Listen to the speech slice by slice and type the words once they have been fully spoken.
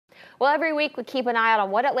Well, every week we keep an eye out on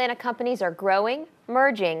what Atlanta companies are growing,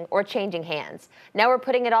 merging, or changing hands. Now we're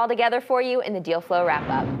putting it all together for you in the Deal Flow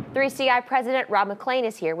Wrap-Up. 3CI President Rob McClain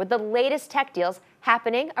is here with the latest tech deals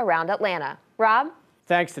happening around Atlanta. Rob?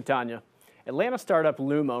 Thanks, Tanya. Atlanta startup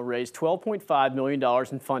Luma raised $12.5 million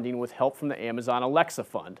in funding with help from the Amazon Alexa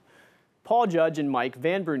Fund. Paul Judge and Mike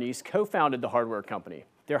Van Bernice co-founded the hardware company.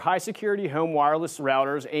 Their high-security home wireless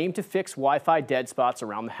routers aim to fix Wi-Fi dead spots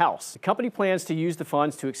around the house. The company plans to use the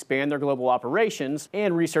funds to expand their global operations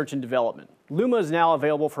and research and development. Luma is now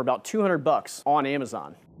available for about $200 on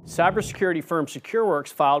Amazon. Cybersecurity firm SecureWorks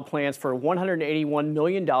filed plans for a $181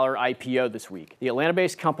 million IPO this week. The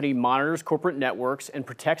Atlanta-based company monitors corporate networks and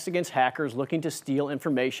protects against hackers looking to steal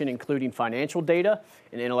information, including financial data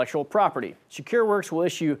and intellectual property. SecureWorks will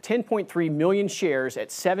issue 10.3 million shares at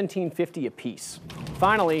 $17.50 apiece.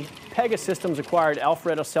 Finally, Pegasystems acquired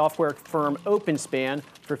Alpharetta software firm OpenSpan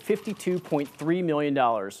for $52.3 million.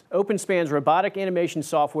 OpenSpan's robotic animation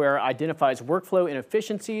software identifies workflow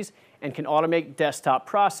inefficiencies and can automate desktop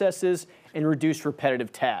processes and reduce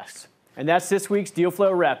repetitive tasks. And that's this week's Deal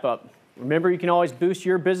Flow Wrap-Up. Remember, you can always boost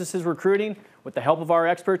your business's recruiting with the help of our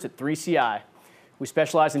experts at 3CI. We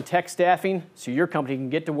specialize in tech staffing so your company can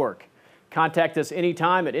get to work. Contact us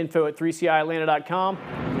anytime at info@3ciatlanta.com.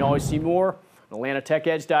 You can always see more on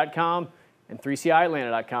atlantatechedge.com and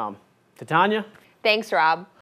 3ciatlanta.com. Tanya? Thanks, Rob.